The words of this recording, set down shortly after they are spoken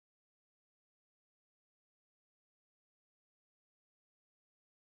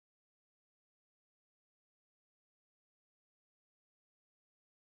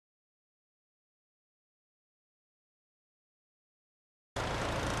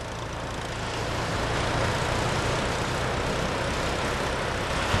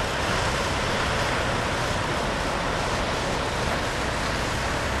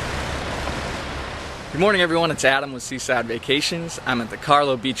morning everyone, it's Adam with Seaside Vacations. I'm at the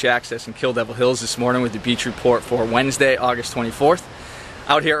Carlow Beach Access in Kill Devil Hills this morning with the beach report for Wednesday, August 24th.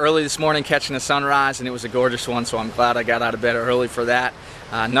 Out here early this morning catching a sunrise, and it was a gorgeous one, so I'm glad I got out of bed early for that.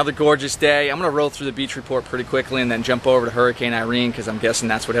 Another gorgeous day. I'm going to roll through the beach report pretty quickly and then jump over to Hurricane Irene because I'm guessing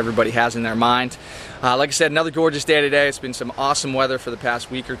that's what everybody has in their mind. Like I said, another gorgeous day today. It's been some awesome weather for the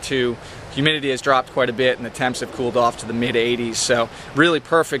past week or two. Humidity has dropped quite a bit and the temps have cooled off to the mid-80s, so really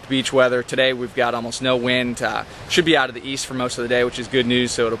perfect beach weather. Today we've got almost no wind. Should be out of the east for most of the day, which is good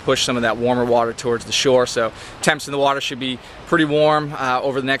news, so it'll push some of that warmer water towards the shore. So temps in the water should be pretty warm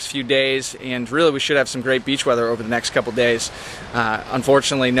over the next few days, and really we should have some great beach weather over the next couple days.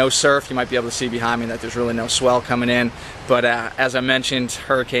 Unfortunately, no surf. You might be able to see behind me that there's really no swell coming in, but as I mentioned,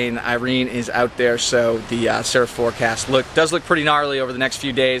 Hurricane Irene is out there, so the surf forecast does look pretty gnarly over the next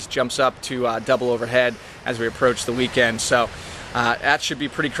few days. Jumps up to double overhead as we approach the weekend, so that should be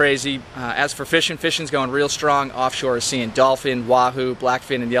pretty crazy. As for fishing's going real strong. Offshore is seeing dolphin, wahoo,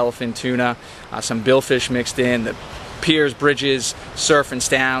 blackfin and yellowfin tuna, some billfish mixed in. The piers, bridges, surf and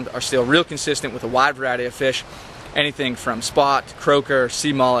sound are still real consistent with a wide variety of fish. Anything from spot, croaker,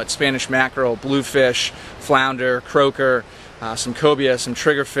 sea mullet, Spanish mackerel, bluefish, flounder, croaker, some cobia, some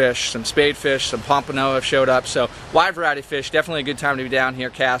triggerfish, some spade fish, some pompano have showed up. So wide variety of fish. Definitely a good time to be down here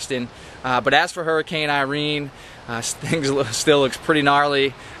casting. But as for Hurricane Irene, things still looks pretty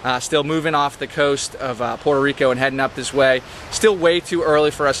gnarly. Still moving off the coast of Puerto Rico and heading up this way. Still way too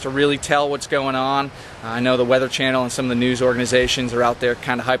early for us to really tell what's going on. I know the Weather Channel and some of the news organizations are out there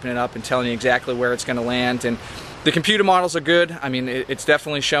kind of hyping it up and telling you exactly where it's going to land. And the computer models are good. I mean, it's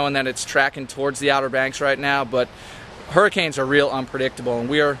definitely showing that it's tracking towards the Outer Banks right now, but hurricanes are real unpredictable, and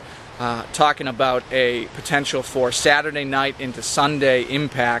we are talking about a potential for Saturday night into Sunday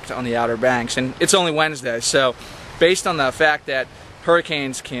impact on the Outer Banks, and it's only Wednesday, so based on the fact that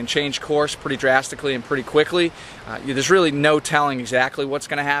hurricanes can change course pretty drastically and pretty quickly, there's really no telling exactly what's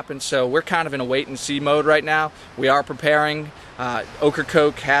going to happen, so we're kind of in a wait-and-see mode right now. We are preparing.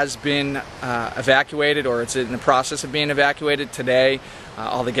 Ocracoke has been evacuated, or it's in the process of being evacuated today.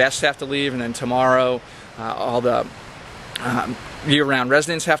 All the guests have to leave, and then tomorrow all the year-round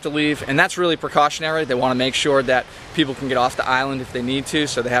residents have to leave, and that's really precautionary. They want to make sure that people can get off the island if they need to,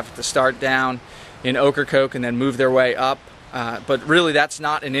 so they have to start down in Ocracoke and then move their way up. But really that's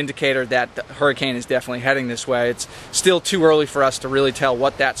not an indicator that the hurricane is definitely heading this way. It's still too early for us to really tell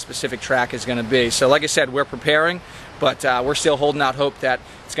what that specific track is going to be. So like I said, we're preparing, but we're still holding out hope that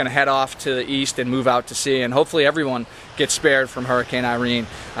it's going to head off to the east and move out to sea, and hopefully everyone gets spared from Hurricane Irene.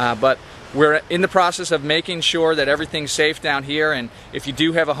 But we're in the process of making sure that everything's safe down here, and if you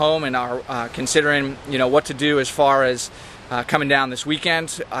do have a home and are considering, what to do as far as coming down this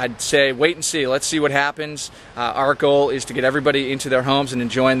weekend, I'd say wait and see. Let's see what happens. Our goal is to get everybody into their homes and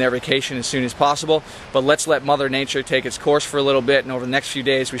enjoying their vacation as soon as possible, but let's let Mother Nature take its course for a little bit, and over the next few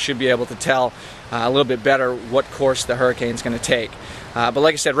days we should be able to tell a little bit better what course the hurricane's going to take. But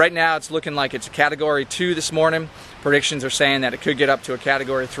like I said, right now it's looking like it's a Category 2 this morning. Predictions are saying that it could get up to a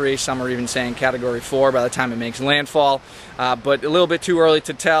Category 3. Some are even saying Category 4 by the time it makes landfall. But a little bit too early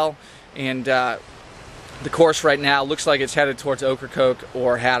to tell. And the course right now looks like it's headed towards Ocracoke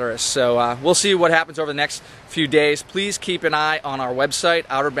or Hatteras. So we'll see what happens over the next few days. Please keep an eye on our website,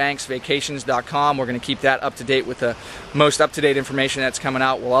 outerbanksvacations.com. We're going to keep that up to date with the most up-to-date information that's coming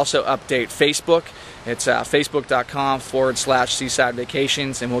out. We'll also update Facebook. It's facebook.com/Seaside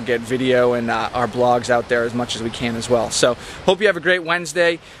Vacations, and we'll get video and our blogs out there as much as we can as well. So hope you have a great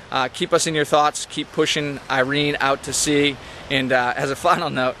Wednesday. Keep us in your thoughts. Keep pushing Irene out to sea. And as a final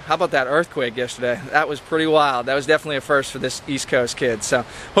note, how about that earthquake yesterday? That was pretty wild. That was definitely a first for this East Coast kid. So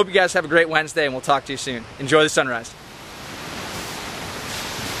hope you guys have a great Wednesday, and we'll talk to you soon. Enjoy the sunrise.